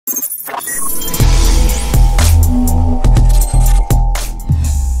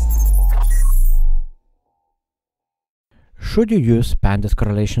Should you use pandas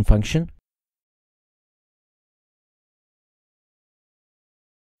correlation function?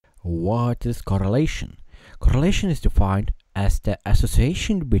 What is correlation? Correlation is defined as the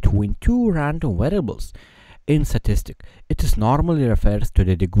association between two random variables. In statistics, it is normally refers to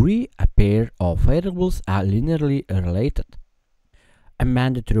the degree a pair of variables are linearly related. A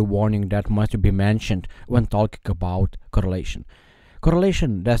mandatory warning that must be mentioned when talking about correlation.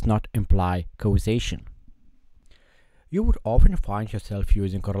 Correlation does not imply causation. You would often find yourself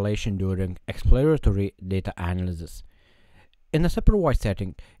using correlation during exploratory data analysis. In a supervised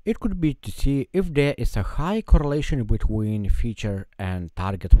setting, it could be to see if there is a high correlation between feature and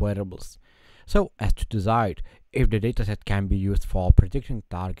target variables, so as to decide if the dataset can be used for predicting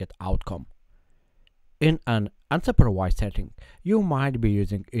target outcome. In an unsupervised setting, you might be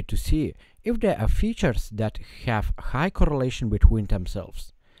using it to see if there are features that have high correlation between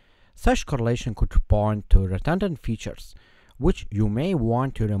themselves. Such correlation could point to redundant features, which you may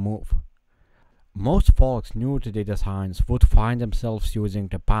want to remove. Most folks new to data science would find themselves using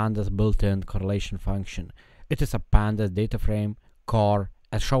the pandas built-in correlation function. It is a pandas.dataframe.corr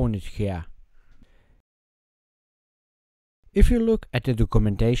as shown it here. If you look at the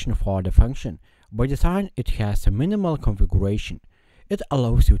documentation for the function, by design it has a minimal configuration. It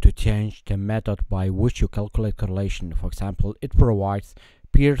allows you to change the method by which you calculate correlation. For example, it provides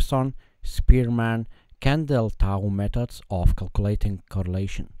pearson, spearman, kendall methods of calculating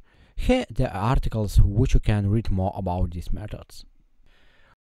correlation. Here there are articles which you can read more about these methods.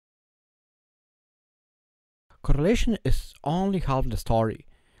 Correlation is only half the story.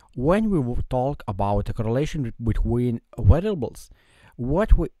 When we talk about a correlation between variables,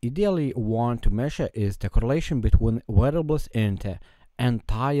 what we ideally want to measure is the correlation between variables in the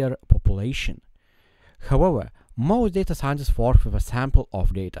entire population. However, most data scientists work with a sample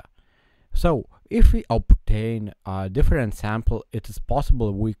of data. So, if we obtain a different sample, it is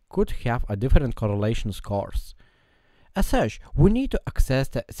possible we could have a different correlation scores. As such, we need to access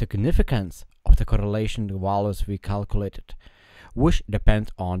the significance of the correlation values we calculated, which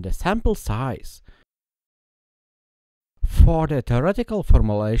depends on the sample size. For the theoretical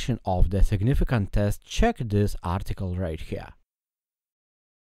formulation of the significant test, check this article right here.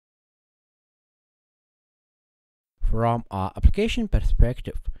 From our application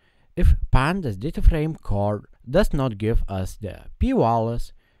perspective, if pandas.dataframe.corr does not give us the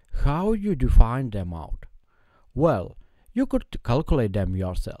p-values, how you define them out? Well, you could calculate them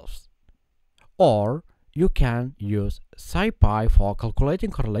yourselves. Or you can use Scipy for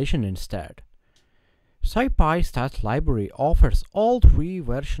calculating correlation instead. Scipy stats library offers all three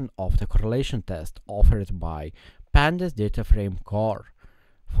versions of the correlation test offered by pandas.dataframe.corr.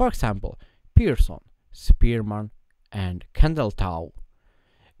 For example, pearson, spearman, and kendall.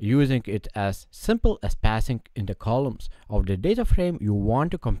 Using it as simple as passing in the columns of the data frame you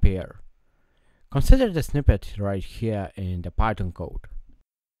want to compare. Consider the snippet right here in the Python code.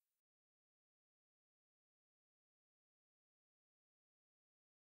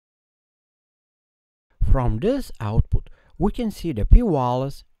 From this output, we can see the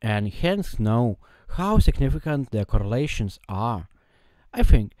p-values and hence know how significant the correlations are. I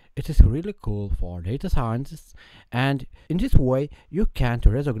think it is really cool for data scientists, and in this way you can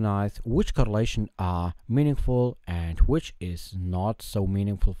recognize which correlations are meaningful and which is not so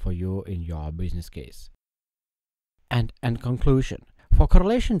meaningful for you in your business case. And in conclusion, for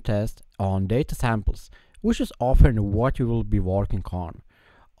correlation tests on data samples, which is often what you will be working on,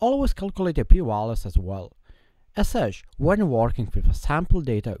 always calculate the p-values as well. As such, when working with sample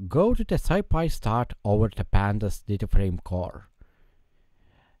data, go to the Scipy start over the pandas.dataframe.corr.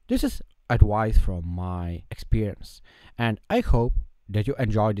 This is advice from my experience, and I hope that you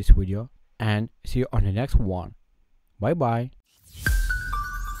enjoyed this video and see you on the next one. Bye bye.